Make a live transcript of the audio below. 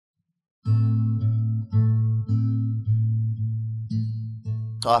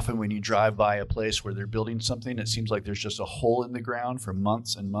Often when you drive by a place where they're building something, it seems like there's just a hole in the ground for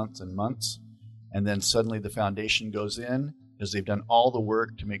months and months and months. And then suddenly the foundation goes in because they've done all the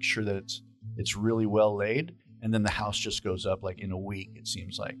work to make sure that it's really well laid. And then the house just goes up like in a week, it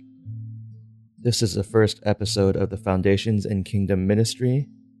seems like. This is the first episode of the Foundations in Kingdom Ministry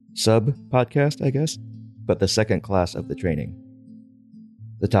sub-podcast, I guess, but the second class of the training.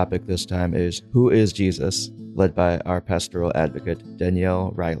 The topic this time is Who is Jesus?, led by our pastoral advocate,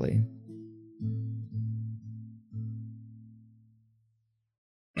 Danielle Riley.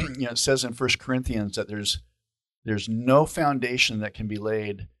 It says in 1 Corinthians that there's no foundation that can be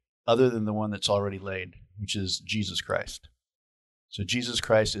laid other than the one that's already laid, which is Jesus Christ. So Jesus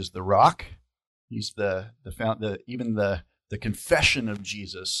Christ is the rock. He's the confession of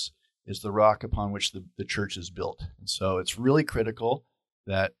Jesus is the rock upon which the church is built. And so it's really critical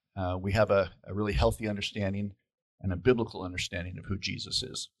that we have a really healthy understanding and a biblical understanding of who Jesus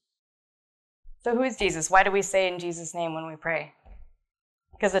is. So who is Jesus? Why do we say in Jesus' name when we pray?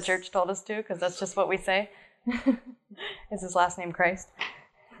 Because the church told us to? Because that's just what we say? Is his last name Christ?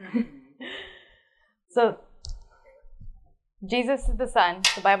 So Jesus is the Son.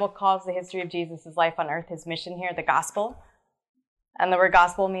 The Bible calls the history of Jesus' life on earth, his mission here, the gospel. And the word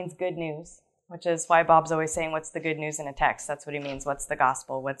gospel means good news, which is why Bob's always saying, what's the good news in a text? That's what he means. What's the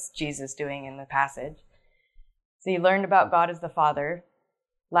gospel? What's Jesus doing in the passage? So you learned about God as the Father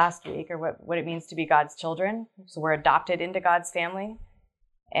last week, or what it means to be God's children. So we're adopted into God's family,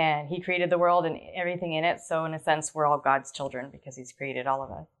 and he created the world and everything in it. So in a sense, we're all God's children because he's created all of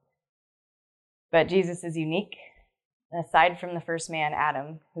us. But Jesus is unique. Aside from the first man,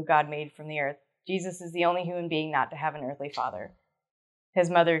 Adam, who God made from the earth, Jesus is the only human being not to have an earthly father. His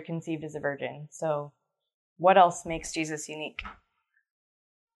mother conceived as a virgin. So what else makes Jesus unique?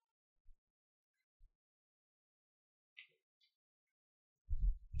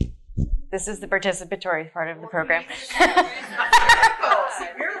 This is the participatory part of the program. Miracles.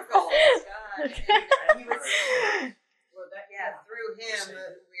 Through him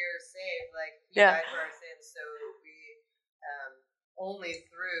we're saved. Like he died for our sins, so we only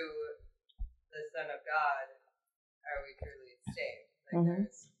through the Son of God are we truly saved. Like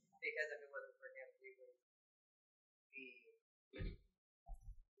there's, because if it wasn't for him, we would be,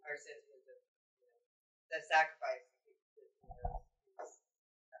 our sins would have, the sacrifice.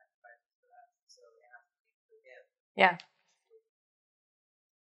 Yeah.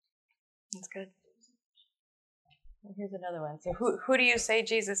 That's good. Well, here's another one. So who do you say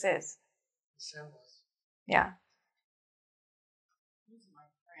Jesus is? Yeah. He's my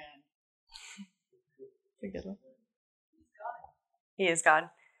friend. That's a good one. He is God.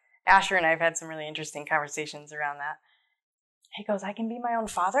 Asher and I have had some really interesting conversations around that. He goes, I can be my own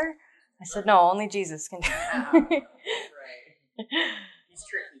father? I said, no, only Jesus can do it. Right. He's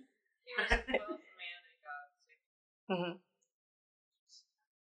tricky. Mm-hmm.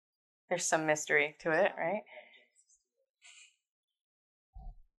 There's some mystery to it, right?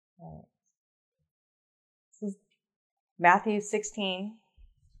 This is Matthew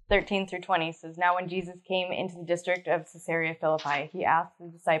 16:13-20 says, Now when Jesus came into the district of Caesarea Philippi, he asked the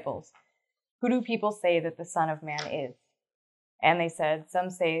disciples, Who do people say that the Son of Man is? And they said, Some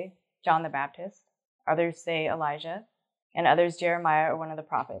say John the Baptist, others say Elijah, and others Jeremiah or one of the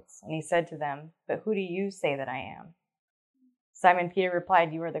prophets. And he said to them, But who do you say that I am? Simon Peter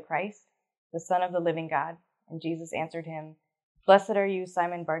replied, You are the Christ, the Son of the living God. And Jesus answered him, Blessed are you,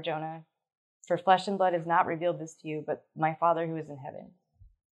 Simon Bar-Jonah, for flesh and blood has not revealed this to you, but my Father who is in heaven.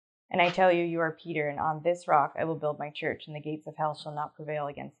 And I tell you, you are Peter, and on this rock I will build my church, and the gates of hell shall not prevail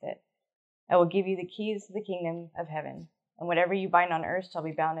against it. I will give you the keys to the kingdom of heaven, and whatever you bind on earth shall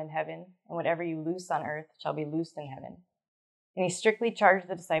be bound in heaven, and whatever you loose on earth shall be loosed in heaven. And he strictly charged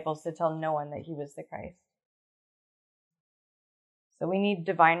the disciples to tell no one that he was the Christ. So we need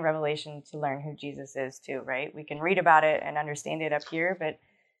divine revelation to learn who Jesus is too, right? We can read about it and understand it up here, but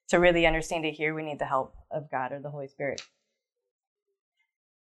to really understand it here, we need the help of God or the Holy Spirit.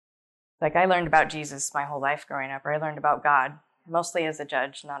 Like I learned about Jesus my whole life growing up, or I learned about God, mostly as a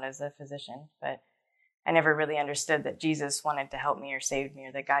judge, not as a physician, but I never really understood that Jesus wanted to help me or save me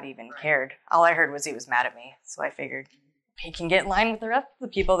or that God even cared. All I heard was he was mad at me, so I figured he can get in line with the rest of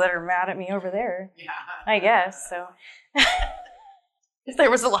the people that are mad at me over there, I guess, so...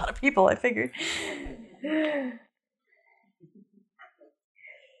 There was a lot of people, I figured.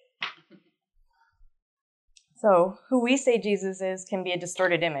 So, who we say Jesus is can be a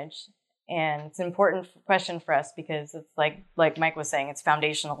distorted image. And it's an important question for us because it's like Mike was saying, it's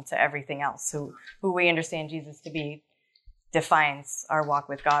foundational to everything else. Who we understand Jesus to be defines our walk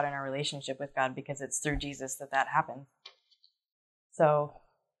with God and our relationship with God because it's through Jesus that happens. So,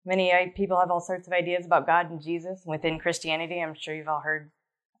 Many people have all sorts of ideas about God and Jesus. Within Christianity, I'm sure you've all heard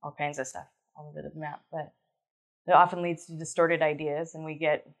all kinds of stuff all over the map, but it often leads to distorted ideas, and we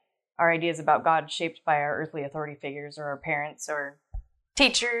get our ideas about God shaped by our earthly authority figures or our parents or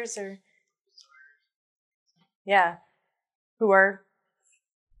teachers or, who are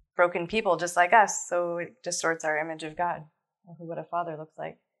broken people just like us, so it distorts our image of God, or what a father looks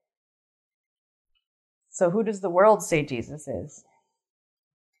like. So who does the world say Jesus is?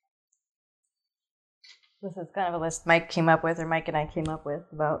 This is kind of a list Mike and I came up with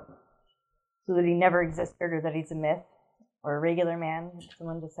about so that he never existed, or that he's a myth, or a regular man,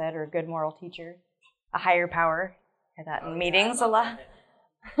 someone just said, or a good moral teacher, a higher power. I hear that in meetings a lot.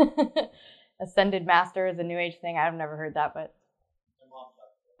 Ascended master is a New Age thing. I've never heard that, but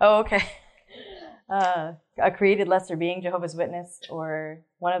okay. A created lesser being, Jehovah's Witness, or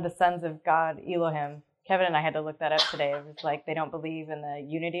one of the sons of God, Elohim. Kevin and I had to look that up today. It was like they don't believe in the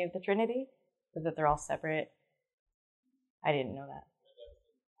unity of the Trinity, but that they're all separate. I didn't know that.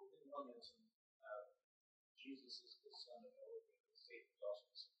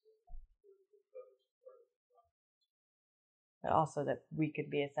 But also that we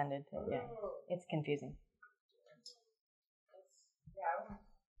could be ascended to, it's confusing.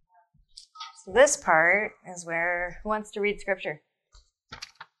 So this part is where, who wants to read scripture?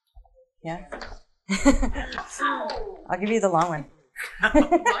 Yeah? I'll give you the long one.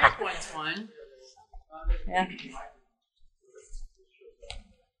 Mike wants one. Yeah.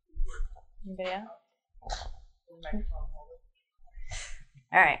 Anybody else?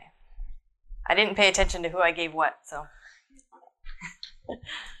 All right. I didn't pay attention to who I gave what, so.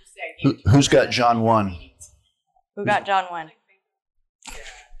 Who's got John 1? Who got John 1?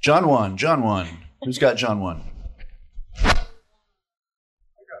 John 1. Who's got John 1?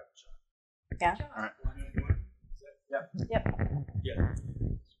 Yeah? All right. Yep. Yeah.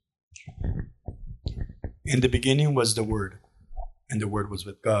 In the beginning was the Word, and the Word was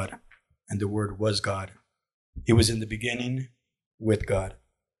with God, and the Word was God. He was in the beginning with God.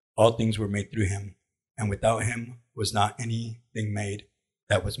 All things were made through him, and without him was not anything made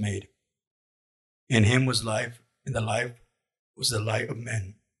that was made. In him was life, and the life was the light of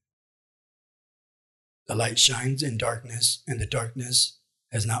men. The light shines in darkness, and the darkness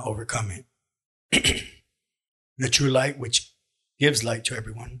has not overcome it. The true light, which gives light to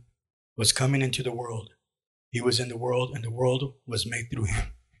everyone, was coming into the world. He was in the world, and the world was made through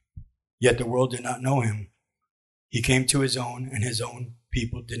him. Yet the world did not know him. He came to his own, and his own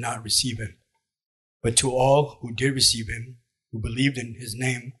people did not receive him. But to all who did receive him, who believed in his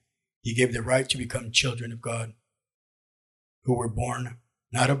name, he gave the right to become children of God, who were born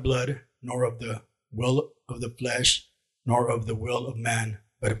not of blood, nor of the will of the flesh, nor of the will of man,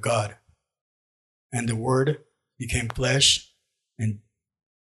 but of God. And the Word became flesh and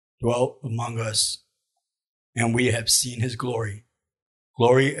dwelt among us, and we have seen his glory,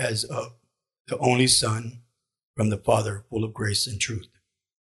 glory as of the only Son from the Father, full of grace and truth.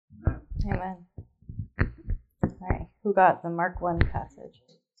 Amen. All right. Who got the Mark 1 passage?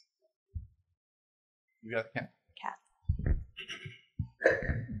 You got Ken? Kat.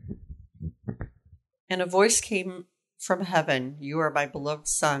 And a voice came from heaven, "You are my beloved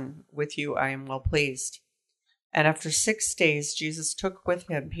Son, with you I am well pleased." And after 6 days, Jesus took with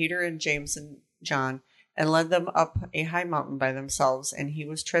him Peter and James and John, and led them up a high mountain by themselves, and he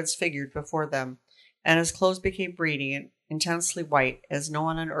was transfigured before them, and his clothes became radiant, intensely white, as no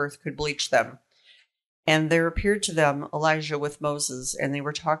one on earth could bleach them. And there appeared to them Elijah with Moses, and they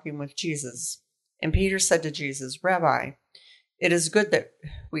were talking with Jesus. And Peter said to Jesus, "Rabbi, it is good that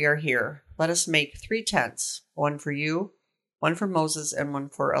we are here. Let us make 3 tents, one for you, one for Moses, and one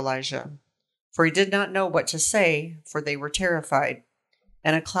for Elijah." For he did not know what to say, for they were terrified.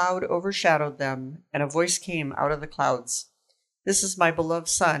 And a cloud overshadowed them, and a voice came out of the clouds, "This is my beloved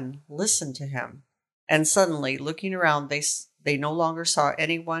Son, listen to him." And suddenly, looking around, they no longer saw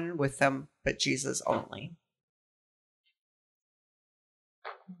anyone with them but Jesus only.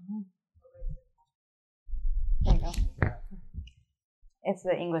 There you go. It's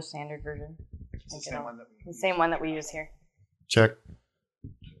the English Standard Version. It's the same one that we use here. Check.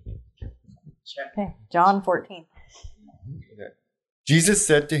 Okay, John 14. Okay. Jesus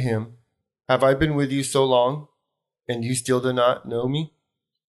said to him, "Have I been with you so long, and you still do not know me?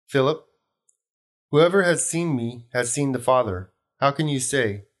 Philip, whoever has seen me has seen the Father. How can you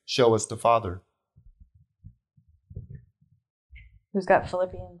say, 'Show us the Father'?" Who's got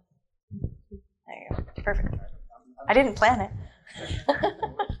Philippians? There you go. Perfect. I didn't plan it.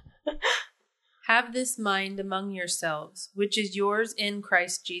 Have this mind among yourselves, which is yours in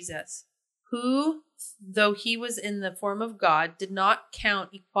Christ Jesus, who, though he was in the form of God, did not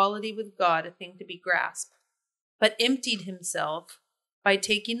count equality with God a thing to be grasped, but emptied himself by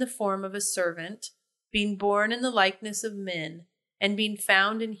taking the form of a servant, being born in the likeness of men, and being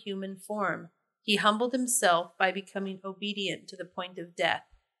found in human form. He humbled himself by becoming obedient to the point of death,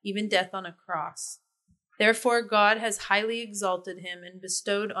 even death on a cross. Therefore God has highly exalted him and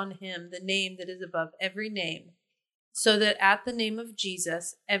bestowed on him the name that is above every name, so that at the name of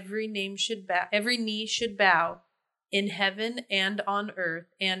Jesus every knee should bow in heaven and on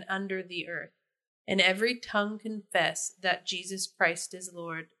earth and under the earth, and every tongue confess that Jesus Christ is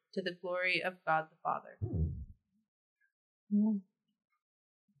Lord, to the glory of God the Father.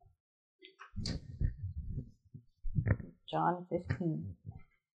 John 15.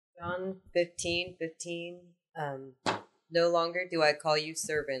 John 15:15. No longer do I call you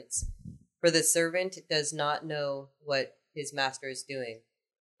servants, for the servant does not know what his master is doing.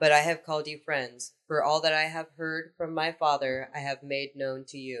 But I have called you friends, for all that I have heard from my Father I have made known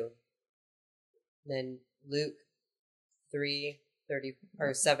to you. Then Luke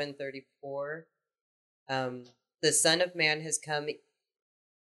 7:34. The Son of Man has come.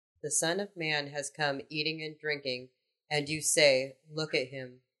 The Son of Man has come eating and drinking, and you say, "Look at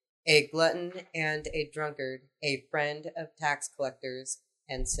him, a glutton and a drunkard, a friend of tax collectors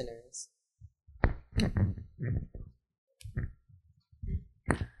and sinners."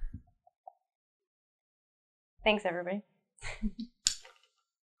 Thanks, everybody.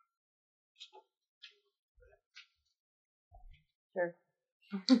 Sure.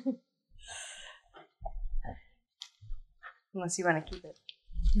 Unless you want to keep it.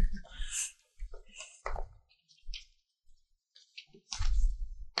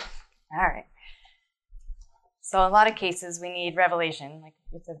 All right. So in a lot of cases, we need revelation, like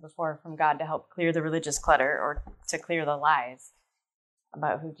we said before, from God to help clear the religious clutter or to clear the lies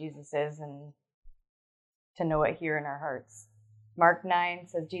about who Jesus is and to know it here in our hearts. Mark 9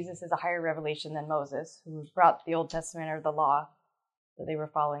 says Jesus is a higher revelation than Moses, who brought the Old Testament or the law that they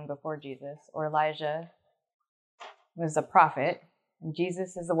were following before Jesus, or Elijah was a prophet, and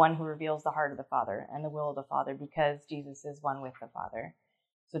Jesus is the one who reveals the heart of the Father and the will of the Father, because Jesus is one with the Father.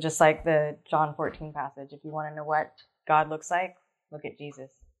 So just like the John 14 passage, if you want to know what God looks like, look at Jesus.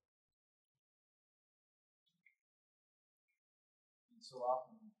 So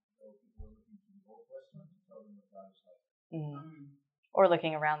often, people are looking to the Old Testament to tell them what God is like. Mm-hmm. Or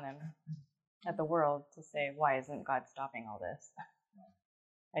looking around them at the world to say, why isn't God stopping all this?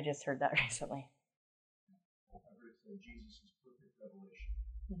 I just heard that recently. I've heard it say Jesus is perfect revelation.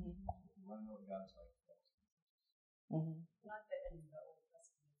 Mm-hmm. If you want to know what God's like, that's Mm-hmm. Not that in the Old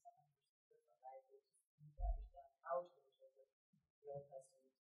Testament, how to interpret the Old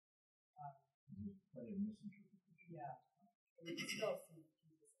Testament. plenty of misinterpretation. Yeah. We can still see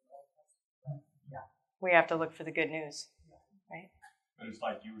Jesus in the Old Testament. Yeah. We have to look for the good news, right? But it's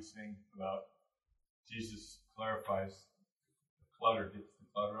like you were saying about Jesus clarifies the clutter, gets the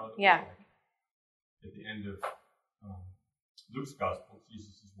clutter out of the way. At the end of Luke's Gospel,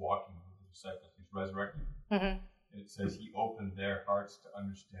 Jesus is walking with the disciples. He's resurrected. Mm-hmm. And it says he opened their hearts to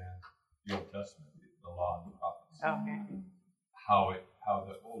understand the Old Testament, the law and the prophets. Okay. How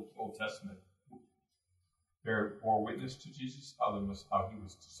the Old Testament bore witness to Jesus, how he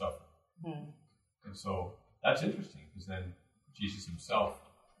was to suffer. Mm-hmm. And so that's interesting, because then Jesus himself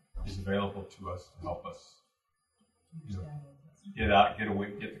is available to us to help us, get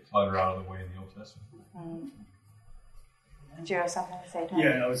the clutter out of the way in the Old Testament. Mm-hmm. Did you have something to say, Tom?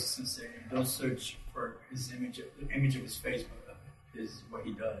 Yeah, I was just going to say, don't search for his image, the image of his face, but is what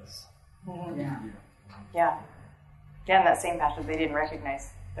he does. Mm-hmm. Yeah. Yeah, in that same passage, they didn't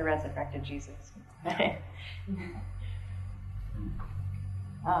recognize the resurrected Jesus.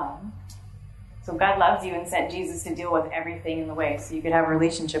 So God loves you and sent Jesus to deal with everything in the way so you could have a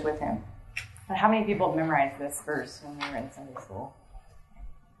relationship with him. And how many people memorized this verse when we were in Sunday school?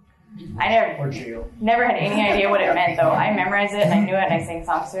 I never had any idea what it meant, though. I memorized it and I knew it and I sang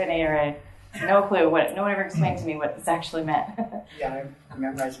songs to it and I had no clue what. No one ever explained to me what this actually meant. Yeah, I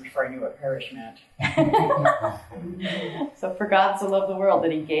memorized it before I knew what parish meant. So for God so loved the world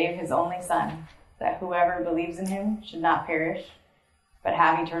that he gave his only Son, that whoever believes in him should not perish, but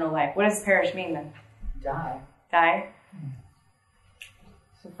have eternal life. What does perish mean then? Die?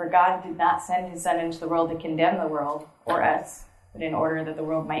 So for God did not send his Son into the world to condemn the world, or us, but in order that the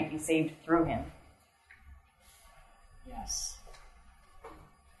world might be saved through him. Yes.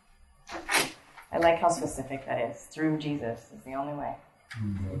 I like how specific that is. Through Jesus is the only way.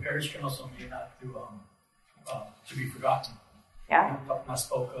 Well, perish can also mean not to be forgotten. Yeah. Not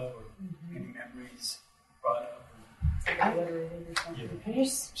spoke of, or any memories brought up. Can I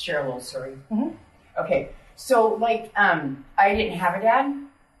just share a little story? Mm-hmm. Okay, so I didn't have a dad,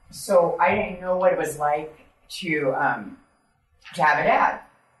 so I didn't know what it was like to have a dad,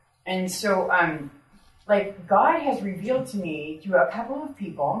 and so God has revealed to me through a couple of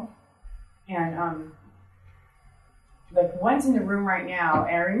people, and one's in the room right now,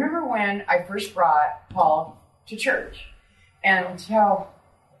 and I remember when I first brought Paul to church, and until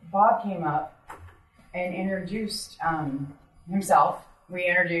Bob came up and introduced himself. We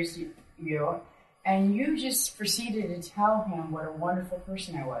introduced you, and you just proceeded to tell him what a wonderful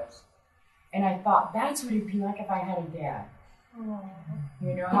person I was. And I thought, that's what it'd be like if I had a dad. Aww.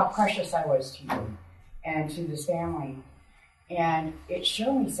 You know, how precious I was to you and to this family. And it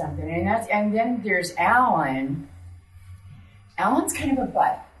showed me something. And then there's Alan. Alan's kind of a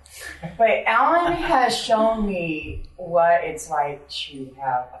butt. But Alan has shown me what it's like to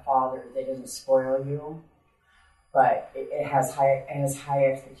have a father that doesn't spoil you, but it has high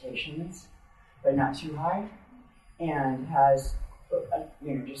expectations, but not too high, and has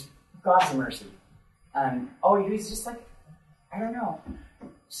just God's mercy. He was just like, I don't know.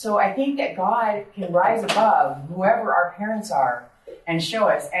 So I think that God can rise above whoever our parents are and show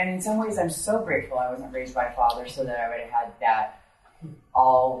us. And in some ways, I'm so grateful I wasn't raised by a father, so that I would have had that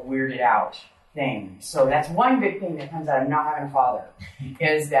all weirded out thing. So that's one big thing that comes out of not having a father,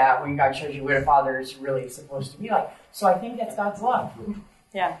 is that when God shows you what a father is really supposed to be like. So I think that's God's love.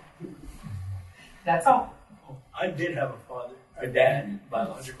 Yeah. That's all. I did have a father, a dad,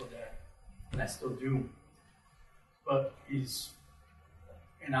 biological dad, and I still do. But he's,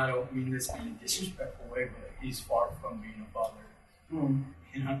 and I don't mean this in a disrespectful way, but he's far from being a father. Mm.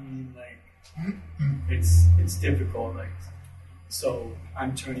 You know what I mean? It's difficult. So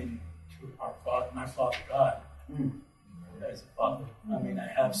I'm turning to my Father God as a father. I mean, I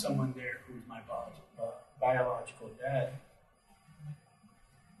have someone there who's my biological dad,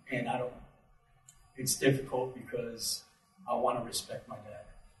 and it's difficult because I want to respect my dad.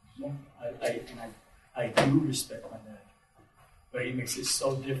 Yeah. I do respect my dad, but he makes it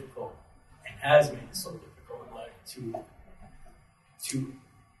so difficult, and has made it so difficult in life to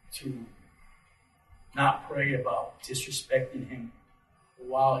not pray about disrespecting him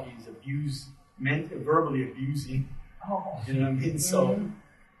while he's verbally abusing. Oh. You know what I mean? So,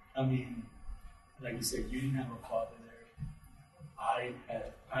 I mean, like you said, you didn't have a father there. I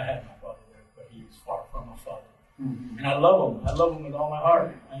had my father there, but he was far from a father. Mm-hmm. And I love him. I love him with all my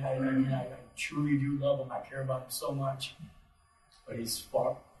heart. I truly do love him. I care about him so much. But he's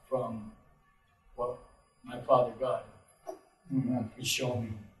far from what my Father God is showing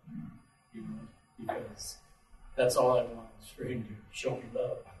me. Because that's all I want is for him to show me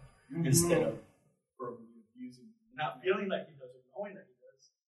love instead of verbally abusing me. Not feeling like he does or knowing that he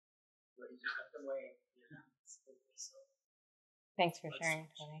does. But he just got the way. So, thanks for sharing,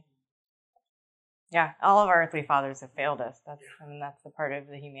 Tony. Yeah, all of our earthly fathers have failed us. And that's the part of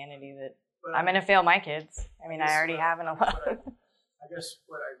the humanity that I'm going to fail my kids. I mean, I already have in a lot. I guess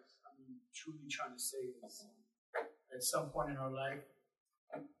what I'm truly trying to say is at some point in our life,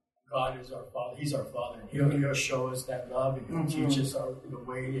 God is our Father. He's our Father. He'll show us that love and he'll teach us the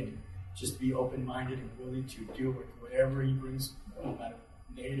way, and just be open-minded and willing to deal with whatever he brings, no matter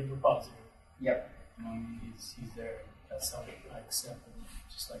negative or positive. Yep. You know, he's there. That's how I accept him,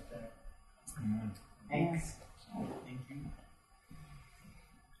 just like that. Thanks. Thank you.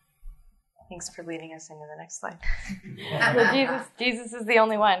 Thanks for leading us into the next slide. Well, Jesus is the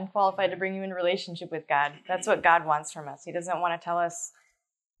only one qualified to bring you in relationship with God. That's what God wants from us. He doesn't want to tell us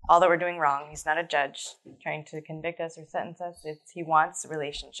all that we're doing wrong. He's not a judge trying to convict us or sentence us. He wants a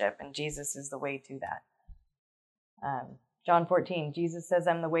relationship, and Jesus is the way to that. John 14, Jesus says,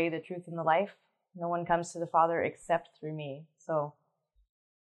 I'm the way, the truth, and the life. No one comes to the Father except through me. So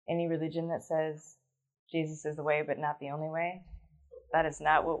any religion that says Jesus is the way but not the only way, that is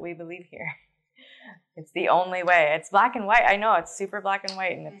not what we believe here. It's the only way. It's black and white. I know, it's super black and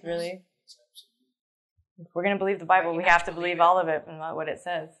white, and it's really... If we're going to believe the Bible, we have to believe all of it and not what it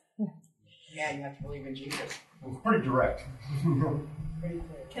says. Yeah, you have to believe in Jesus. It's pretty direct.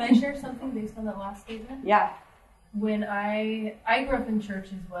 Can I share something based on that last statement? Yeah. When I grew up in church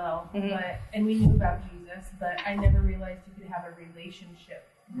as well, and we knew about Jesus, but I never realized you could have a relationship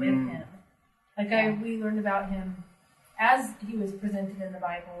with him. We learned about him as he was presented in the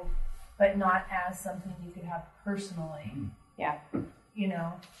Bible, but not as something you could have personally. Yeah. You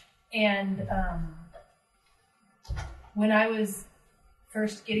know, and when I was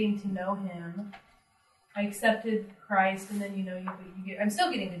first getting to know him, I accepted Christ, and then, I'm still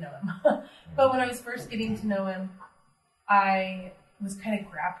getting to know him. But when I was first getting to know him, I was kind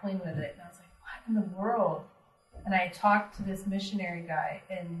of grappling with it, and I was like, what in the world? And I talked to this missionary guy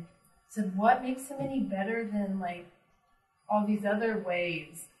and said, what makes him any better than like all these other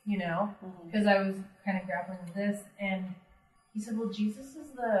ways, you know? Because I was kind of grappling with this. And he said, well, Jesus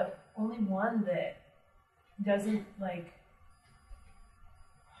is the only one that doesn't like,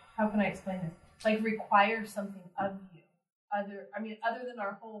 how can I explain this? Like require something of you. Other than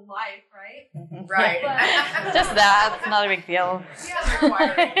our whole life, right? Right. But, just that. It's not a big deal. Yeah,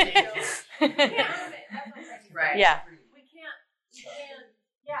 right. Yeah. We can't.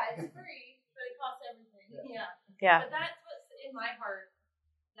 Yeah, it's free, but it costs everything. Yeah. But that's what's in my heart.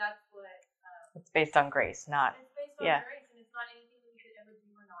 That's what. It's based on grace, not. It's based on grace, and it's not anything we could ever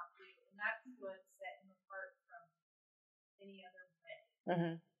do or not do, and that's what set him apart from any other way.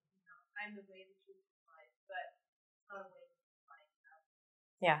 Mm-hmm. You know, I'm the way, the truth, and life, but it's not a way to find out.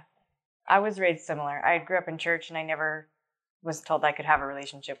 Yeah, I was raised similar. I grew up in church, and I never was told I could have a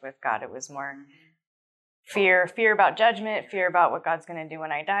relationship with God. It was more fear about judgment, fear about what God's going to do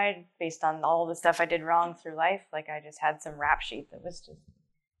when I died, based on all the stuff I did wrong through life. Like I just had some rap sheet that was just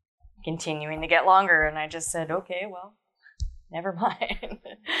continuing to get longer, and I just said, okay, well, never mind.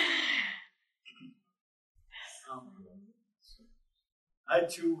 I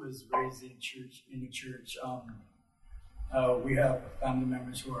too was raised in the church. We have family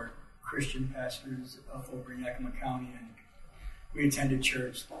members who are Christian pastors over in Yakima County, and we attended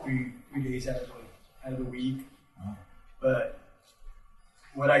church 3 days out of the week. But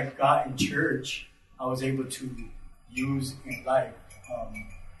what I got in church, I was able to use in life.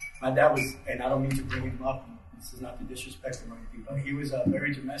 My dad was, and I don't mean to bring him up, this is not to disrespect him or anything, but he was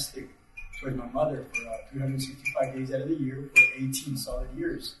very domestic towards my mother for 365 days out of the year for 18 solid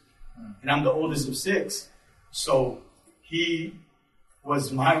years. And I'm the oldest of 6. So he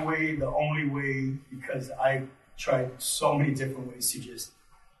was my way, the only way, because I tried so many different ways to just,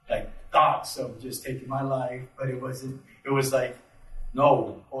 like, thoughts of just taking my life, but it was like,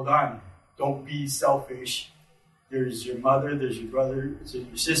 no, hold on, don't be selfish. There's your mother, there's your brother, there's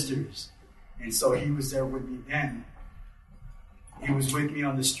your sisters. And so he was there with me then. He was with me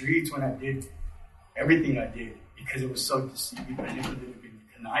on the streets when I did everything I did, because it was so deceiving, manipulative, and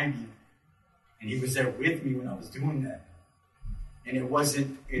conniving. And he was there with me when I was doing that. And it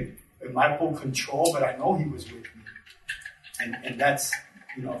wasn't in my full control, but I know he was with me. And that's,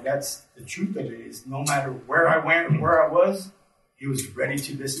 that's the truth of it, is no matter where I went or where I was, he was ready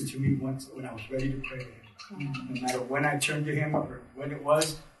to listen to me when I was ready to pray to him. No matter when I turned to him or when it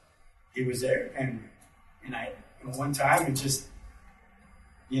was, he was there. And one time it just,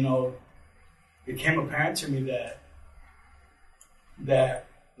 became apparent to me that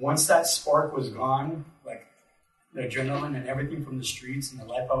once that spark was gone, like the adrenaline and everything from the streets and the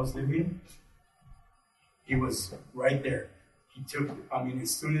life I was living, he was right there. He took,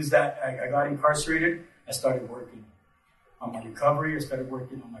 as soon as that I got incarcerated, I started working on my recovery. I started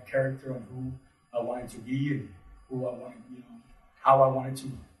working on my character, on who I wanted to be and who I wanted, how I wanted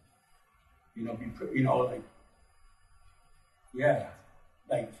to,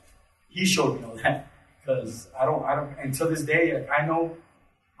 like he showed me all that, because I don't, until this day, like, I know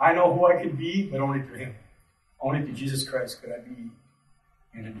who I could be, but only through him. Only through Jesus Christ could I be,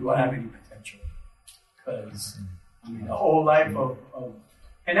 and do I have any potential? Because, the whole life of,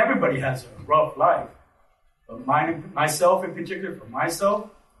 and everybody has a rough life, but myself in particular, for myself,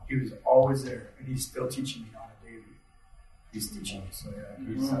 he was always there, and he's still teaching me on a daily. He's teaching me, so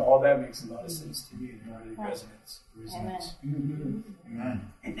yeah, all that makes a lot of sense to me, and it really resonates.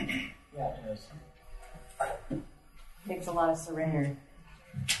 Amen. Yeah, it does. Takes a lot of surrender.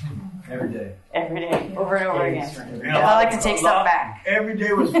 Every day, over and over again. I like to take stuff back. Every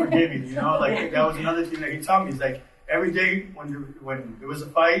day was forgiving, like that was another thing that he taught me. Is like every day when there was a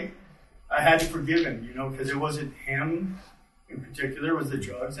fight, I had to forgive him, because it wasn't him in particular, it was the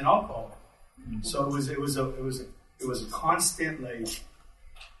drugs and alcohol. So it was a constant like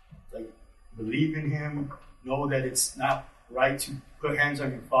believe in him, know that it's not right to put hands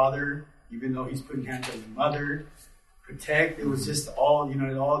on your father, even though he's putting hands on your mother. Protect. It was just all,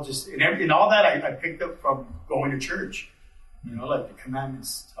 it all just, and all that I picked up from going to church. Like the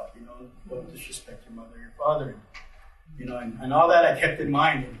commandments taught, don't disrespect your mother, your father, and all that I kept in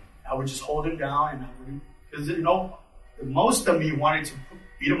mind. And I would just hold him down, and I would, because most of me wanted to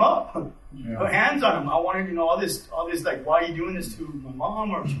beat him up, put hands on him. I wanted, all this, like, why are you doing this to my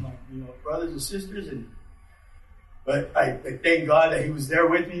mom or to my, brothers and sisters? But I thank God that he was there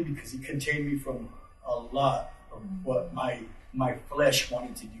with me, because he contained me from a lot of what my flesh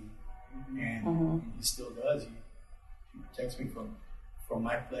wanted to do, and he still does. He protects me from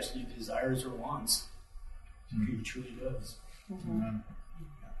my fleshly desires or wants. He truly does. Amen.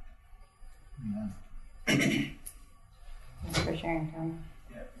 Thanks for sharing, Tony.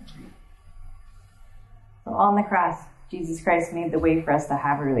 So on the cross, Jesus Christ made the way for us to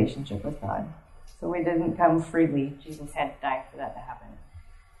have a relationship with God. So we didn't come freely. Jesus had to die for that to happen.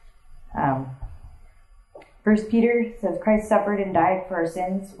 1 Peter says, Christ suffered and died for our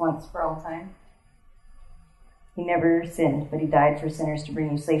sins once for all time. He never sinned, but he died for sinners to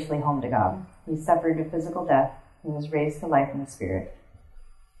bring you safely home to God. He suffered a physical death and was raised to life in the Spirit.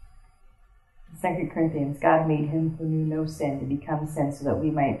 2 Corinthians, God made him who knew no sin to become sin so that we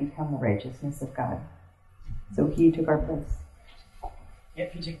might become the righteousness of God. So he took our place.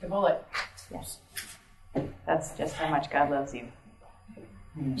 Yep, he took the bullet. Yes. That's just how much God loves you.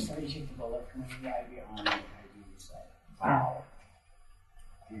 When somebody took the bullet from me, I'd be on it. I'd be just like, wow.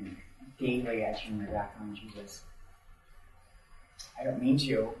 And daily I turn my back on Jesus. I don't mean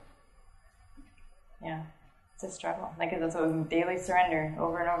to. Yeah. It's a struggle. Like that's what we daily surrender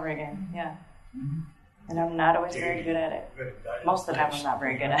over and over again. Yeah. Mm-hmm. And I'm not always very good at it. Most of the time I'm not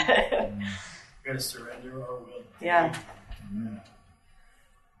very good at it. We're going to surrender our will. Yeah. Mm-hmm.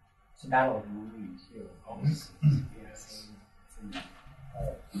 It's a battle of the mind, too.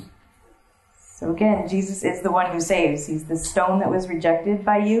 So again, Jesus is the one who saves. He's the stone that was rejected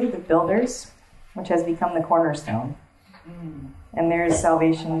by you, the builders, which has become the cornerstone. And there is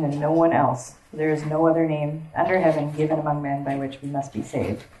salvation in no one else. There is no other name under heaven given among men by which we must be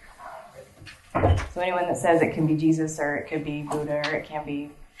saved. So anyone that says it can be Jesus or it could be Buddha or it can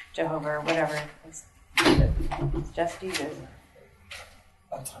be Jehovah or whatever, it's just Jesus.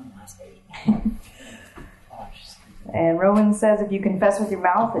 That's on the last page. And Romans says, if you confess with your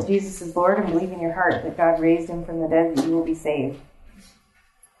mouth that Jesus is Lord and believe in your heart that God raised him from the dead, that you will be saved.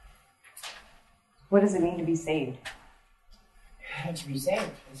 What does it mean to be saved? To be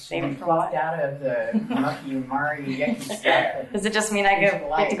saved. It's saved from what? Out of the mucky, marry, yucky stuff. Does it just mean I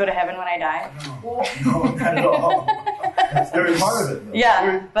get to go to heaven when I die? No, not at all. That's every part of it, though.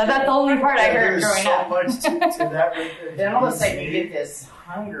 Yeah, but that's the only part I heard growing up. There's so much to that right there. Then all of a sudden you get this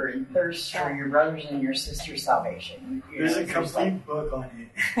hunger and thirst for your brother's and your sister's salvation. There's a complete book on it.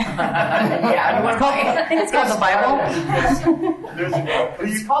 Yeah, I think it's called the Bible. There's a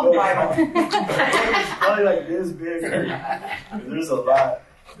complete It's called the Bible. It's probably like this big. There's a lot.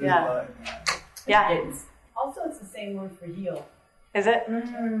 There's a lot. Yeah. Also, it's the same word for heal. Is it?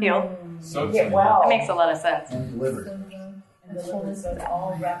 Healed? So That makes a lot of sense. And the fullness of it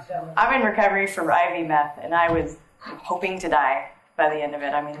all wrapped up. I'm in recovery from IV meth, and I was hoping to die by the end of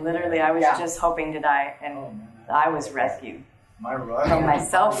it. I mean, literally, I was just hoping to die, and I was rescued. From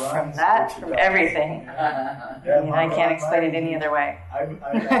myself, from that, from everything. I mean, I can't explain it any other way. I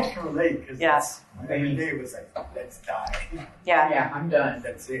can relate because every day was like, let's die. Yeah, I'm done.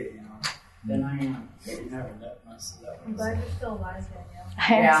 That's it, you know. Then I am. You never let us. I'm glad you're still alive, Danielle.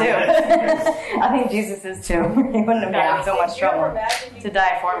 I am too. I think Jesus is too. He wouldn't have gotten in so much trouble to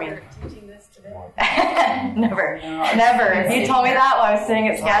die for me. Teaching this today. Never. If you told me that while I was sitting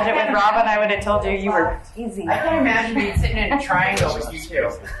at Skagit with Robin, I would have told you you were easy. I can imagine being sitting in a triangle with you two.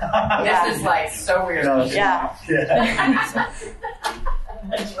 This is like so weird. Yeah.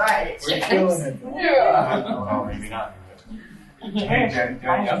 That's right. We're killing it. Oh, maybe not. Hey,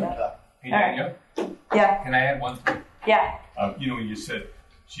 Daniel. Yeah. Can I add one thing? Yeah. You said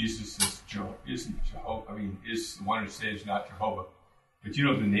Jesus isn't Jehovah. I mean, is the one who saves, not Jehovah. But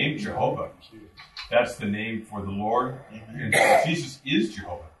the name Jehovah, that's the name for the Lord. And Jesus is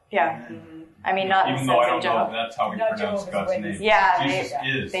Jehovah. Yeah. I mean, not even in though the I sense of don't know if Jehovah. that's how we pronounce God's name. Yeah, Jesus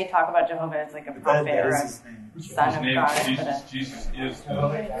is. they talk about Jehovah as like a prophet or a son of God. Jesus is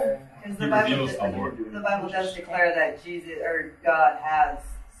The Bible does declare that Jesus or God has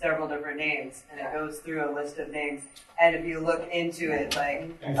several different names, and it goes through a list of names. And if you look into it,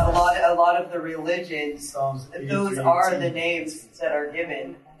 like a lot of the religions, those are the names that are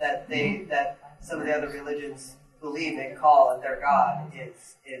given that some of the other religions believe and call their God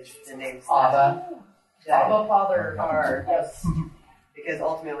is the names. Abba, Father, are yes. Because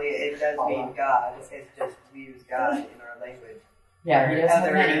ultimately it does mean God. It's just we use God in our language. Yeah, he does have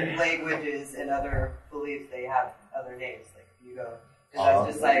other many. languages and other beliefs, they have other names. Like you go, that's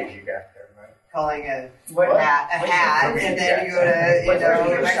just like calling a hat, and then you go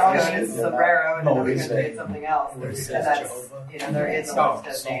to Mexico and it's sombrero, and another country it's something else. And that's there is a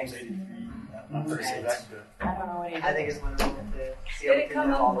list of names. I don't know what he did. I think it's wonderful to see Did it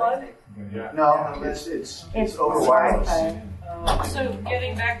come unplugged? No, it's over wireless. So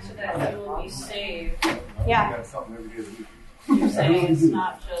getting back to that, you will be saved. Yeah. You're saying it's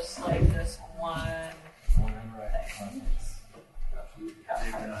not just like this one thing.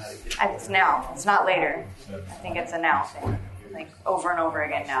 It's now. It's not later. I think it's a now thing. Like over and over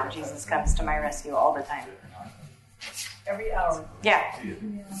again now. Jesus comes to my rescue all the time. every hour. Yeah.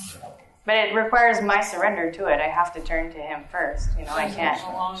 But it requires my surrender to it. I have to turn to him first. I can't. The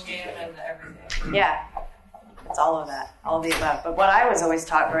long game and the everyday. Yeah. It's all of that, all of the above. But what I was always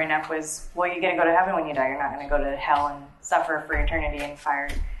taught growing up was, well, you're going to go to heaven when you die. You're not going to go to hell and suffer for eternity and fire.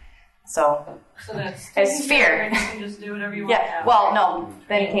 So that's it's fear. You can just do whatever you want. Yeah. Well, no.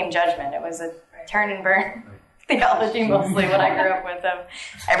 Then came judgment. It was a turn and burn theology mostly. What I grew up with of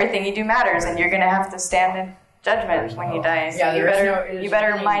everything you do matters, and you're going to have to stand in judgment when you die. So yeah, you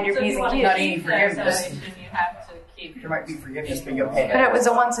better mind your P's and Q's. Not any forgiveness. You have to keep. There might be forgiveness, but you'll pay But it was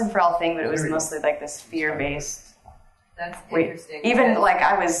a once and for all thing. But it was mostly like this fear based. That's interesting. Even like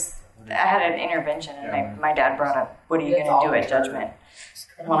I had an intervention, and my dad brought up, "What are you going to do at judgment?"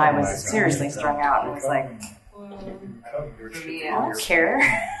 When I was seriously strung out, and was like, I don't care.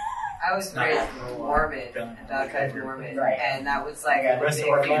 I was raised Mormon, baptized Mormon, and that was like a big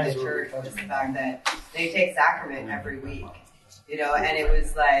thing in the church was the fact that they take sacrament every week, and it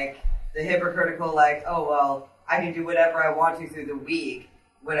was like the hypocritical, like, oh well, I can do whatever I want to through the week,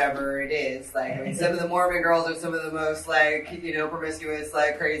 whatever it is. Like, I mean, some of the Mormon girls are some of the most like, promiscuous,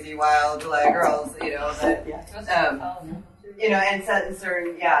 like crazy, wild, like girls, and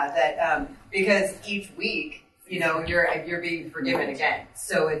certain, that because each week, you're being forgiven again.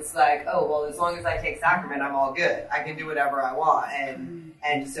 So it's like, oh well, as long as I take sacrament, I'm all good. I can do whatever I want,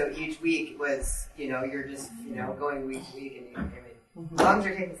 and so each week was, you're just, going week to week, and as long as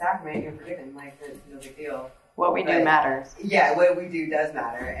you're taking sacrament, you're forgiven. Like, there's no big deal. What we do matters. Yeah, what we do does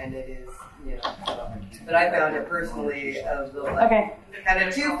matter, and it is, But I found it personally of the kind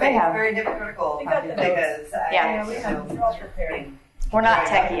of two things, very hypocritical, because we're not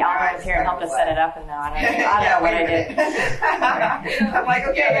techie. I'll move here and help us set it up, and now I don't know what I did. I'm like,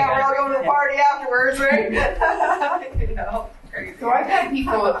 okay, we're all going to the party afterwards, right? Crazy. So I've had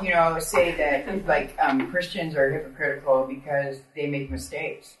people, say that like Christians are hypocritical because they make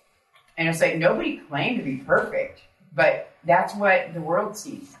mistakes. And it's like, nobody claimed to be perfect, but that's what the world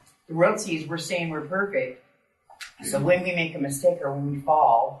sees. The world sees we're saying we're perfect. So when we make a mistake or when we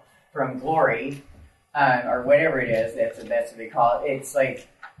fall from glory, or whatever it is, that's what they call it, it's like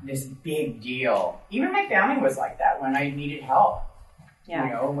this big deal. Even my family was like that when I needed help.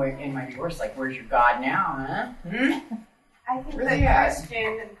 Yeah. In my divorce, like, where's your God now, huh? I think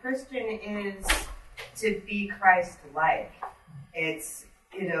the Christian is to be Christ-like. It's,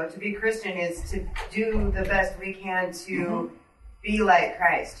 to be Christian is to do the best we can to be like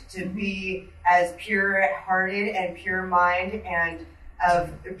Christ, to be as pure-hearted and pure mind, and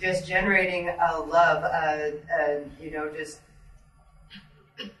of just generating a love, just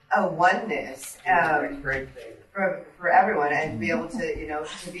a oneness for everyone, and be able to,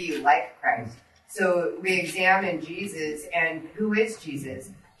 to be like Christ. So we examine Jesus, and who is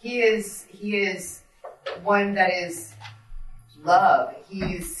Jesus? He is one that is love.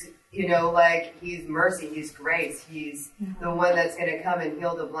 He's, he's mercy, he's grace. He's the one that's going to come and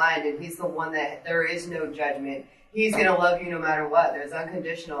heal the blind, and he's the one that there is no judgment. He's going to love you no matter what. There's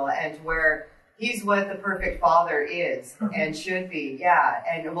unconditional, and where he's what the perfect father is and should be. Yeah.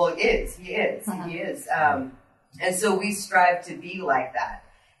 And well, he is. He is. And so we strive to be like that.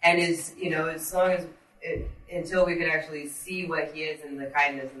 And as long as until we can actually see what he is and the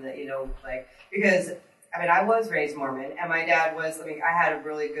kindness and the, because I was raised Mormon, and my dad was, I had a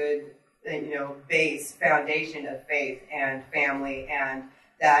really good, base foundation of faith and family and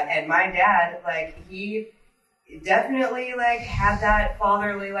that. And my dad, he definitely, had that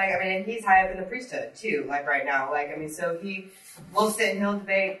fatherly, and he's high up in the priesthood, too, right now. So we'll sit and he'll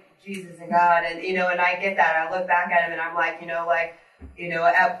debate Jesus and God, and, and I get that. I look back at him, and I'm at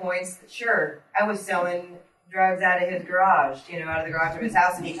points, sure, I was selling drugs out of his garage, out of the garage of his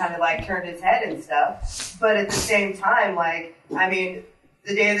house, and he kind of turned his head and stuff. But at the same time,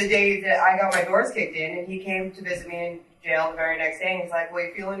 the day that I got my doors kicked in, and he came to visit me in jail the very next day, and he's like, well,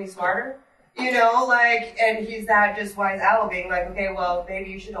 you feel any smarter? And he's that just wise owl being okay, well, maybe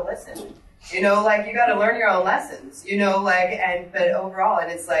you should have listened. You got to learn your own lessons, but overall,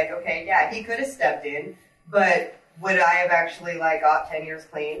 and it's okay, yeah, he could have stepped in, but would I have actually, got 10 years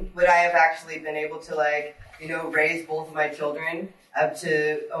clean? Would I have actually been able to, raise both of my children up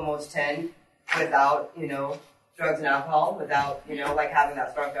to almost 10 without, drugs and alcohol, without, having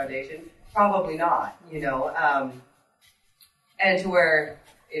that strong foundation? Probably not, and to where,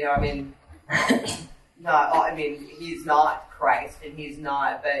 he's not Christ, and he's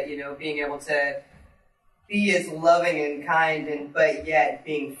not, but, being able to be as loving and kind, but yet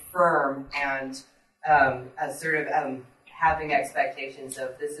being firm and assertive, having expectations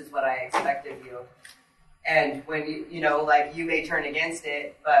of, this is what I expect of you. And when you may turn against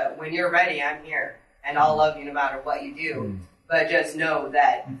it, but when you're ready, I'm here. and I'll love you no matter what you do. But just know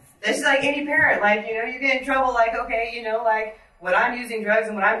that this is like any parent. Like, you know, you get in trouble, like, okay, you know, like, when I'm using drugs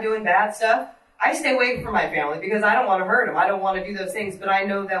and when I'm doing bad stuff, I stay away from my family because I don't want to hurt them. I don't want to do those things. But I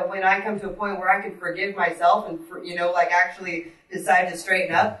know that when I come to a point where I can forgive myself and, you know, like actually decide to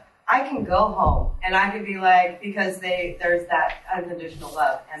straighten up, I can go home and I can be like, because there's that unconditional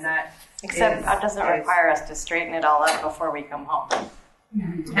love. And that Except that doesn't require us to straighten it all up before we come home.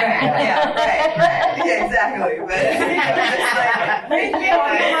 Right, yeah, exactly. But,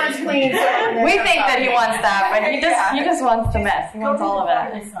 we think that he wants that, but he just wants the mess. He wants all of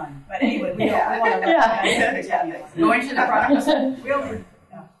it. But anyway, we want to go into the process.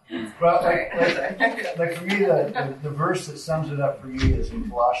 Well, like for me, the verse that sums it up for me is in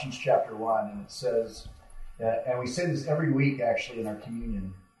Colossians chapter 1, and it says, and we say this every week actually in our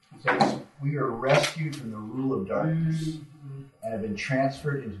communion, it says, we are rescued from the rule of darkness and have been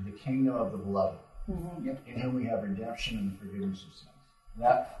transferred into the kingdom of the beloved, in whom we have redemption and the forgiveness of sins.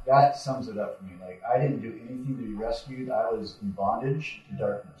 That sums it up for me. Like, I didn't do anything to be rescued. I was in bondage to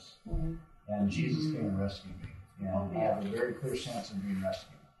darkness. And Jesus came and rescued me. And I have a very clear sense of being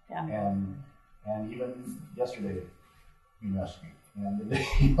rescued. Yeah. And even yesterday, being rescued. And the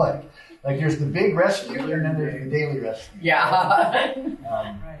day, like there's the big rescue, and then there's the daily rescue. Yeah.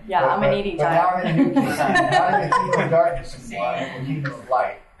 I'm a needy But now I'm in a new kingdom. Not in the kingdom of darkness and in the kingdom of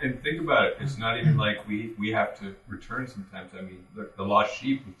light. And think about it. It's not even like we have to return sometimes. I mean, the lost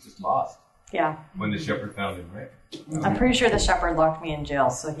sheep was just lost. Yeah. When the shepherd found him, right? I'm pretty sure the shepherd locked me in jail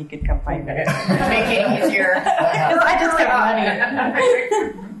so he could come find me. Make it easier. Because I just kept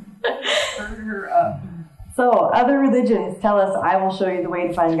running. So, other religions tell us, I will show you the way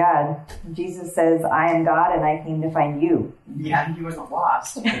to find God. Jesus says, I am God and I came to find you. Yeah, he wasn't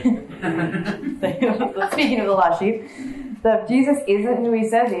lost. Speaking of the lost sheep, so if Jesus isn't who he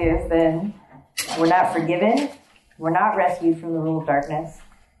says he is, then we're not forgiven, we're not rescued from the rule of darkness,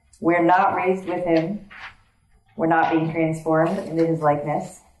 we're not raised with him, we're not being transformed into his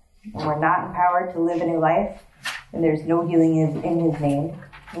likeness, and we're not empowered to live a new life, and there's no healing in his name,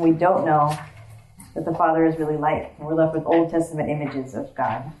 and we don't know that the Father is really like. And we're left with Old Testament images of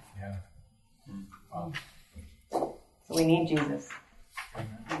God. Yeah. Wow. So we need Jesus.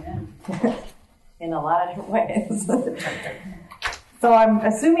 In a lot of different ways. So I'm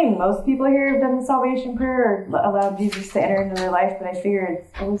assuming most people here have done the salvation prayer or allowed Jesus to enter into their life, but I figure it's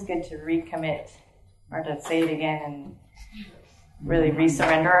always good to recommit or to say it again and really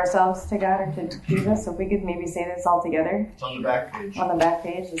re-surrender ourselves to God or to Jesus. So if we could maybe say this all together. It's on the back page. On the back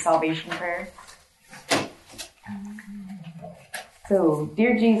page, the salvation prayer. So,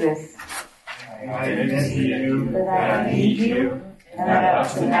 dear Jesus, I admit to you that I need you, and that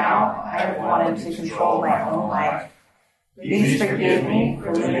up to now I have wanted to control my own life. Please forgive me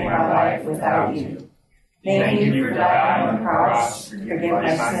for living my life without you. Thank you for dying on the cross to forgive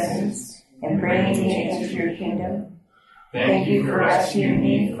my sins and bringing me into your kingdom. Thank you for rescuing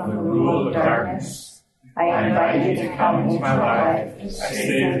me from the rule of darkness. I invite you to come into my life as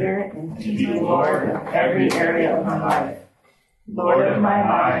Savior and to be Lord of every area of my life. Lord of my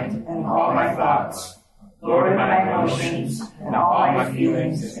mind and all my thoughts. Lord of my emotions and all my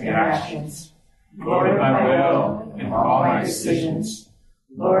feelings and actions. Lord of my will and all my decisions.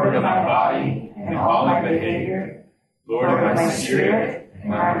 Lord of my body and all my behavior. Lord of my spirit and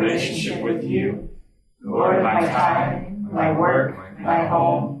my relationship with you. Lord of my time, my work, my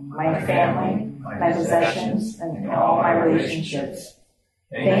home, my family, my possessions, and all my relationships.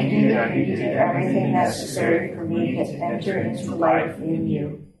 Thank you that you did everything necessary for me to enter into life in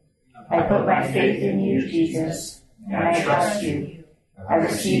you. I put my faith in you, Jesus, and I trust you. I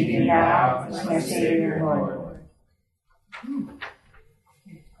receive you now as my Savior and Lord.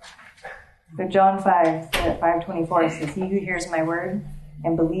 So John 5:24 says, He who hears my word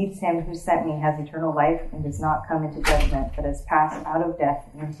and believes him who sent me has eternal life and does not come into judgment, but has passed out of death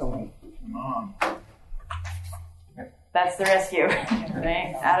into life. That's the rescue,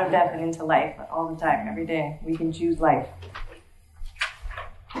 right? Out of death and into life all the time, every day. We can choose life.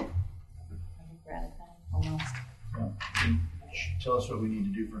 I think we're out of time, almost. Tell us what we need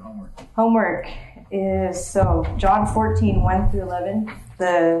to do for homework. Homework is, so John 14:1-11,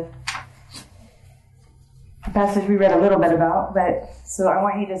 the passage we read a little bit about, but so I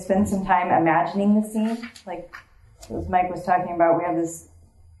want you to spend some time imagining the scene. Like, as Mike was talking about, we have this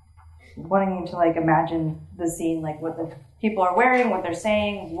wanting you to like imagine the scene, like what the people are wearing, what they're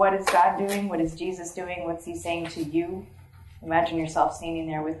saying, what is God doing, what is Jesus doing, what's he saying to you. Imagine yourself standing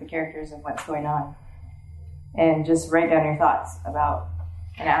there with the characters and what's going on. And just write down your thoughts about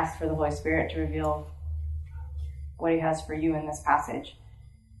and ask for the Holy Spirit to reveal what he has for you in this passage.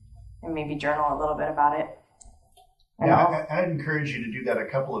 and maybe journal a little bit about it. Yeah, I'd encourage you to do that a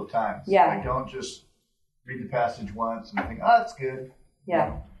couple of times. Yeah. Like, don't just read the passage once and think, oh, that's good.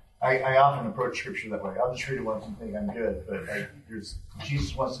 Yeah. I often approach Scripture that way. I'll just read it once and think I'm good. But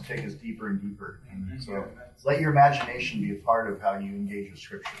Jesus wants to take us deeper and deeper. And so let your imagination be a part of how you engage with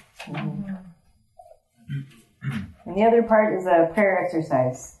Scripture. Mm-hmm. And the other part is a prayer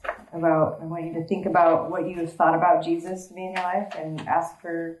exercise. I want you to think about what you have thought about Jesus to be in your life and ask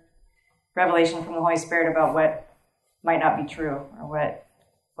for revelation from the Holy Spirit about what might not be true, or what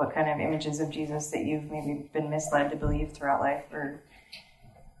kind of images of Jesus that you've maybe been misled to believe throughout life,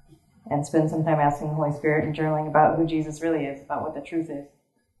 and spend some time asking the Holy Spirit and journaling about who Jesus really is, about what the truth is.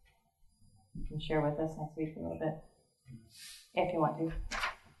 You can share with us next week a little bit, if you want to.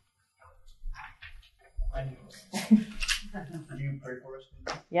 I do. Do you pray for us?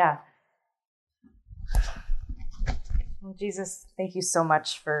 Yeah. Well, Jesus, thank you so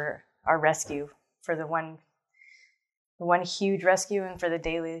much for our rescue, for the one huge rescue, and for the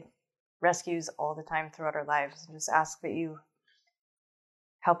daily rescues all the time throughout our lives. And just ask that you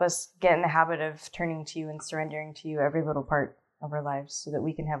help us get in the habit of turning to you and surrendering to you every little part of our lives so that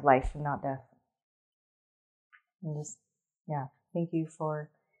we can have life and not death. And just, thank you for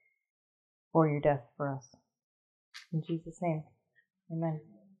your death for us. In Jesus' name, amen.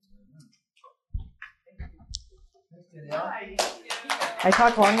 I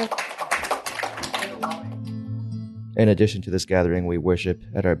talked longer. In addition to this gathering, we worship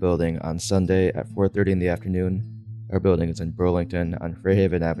at our building on Sunday at 4:30 in the afternoon. Our building is in Burlington on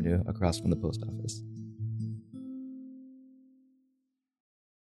Fairhaven Avenue, across from the post office.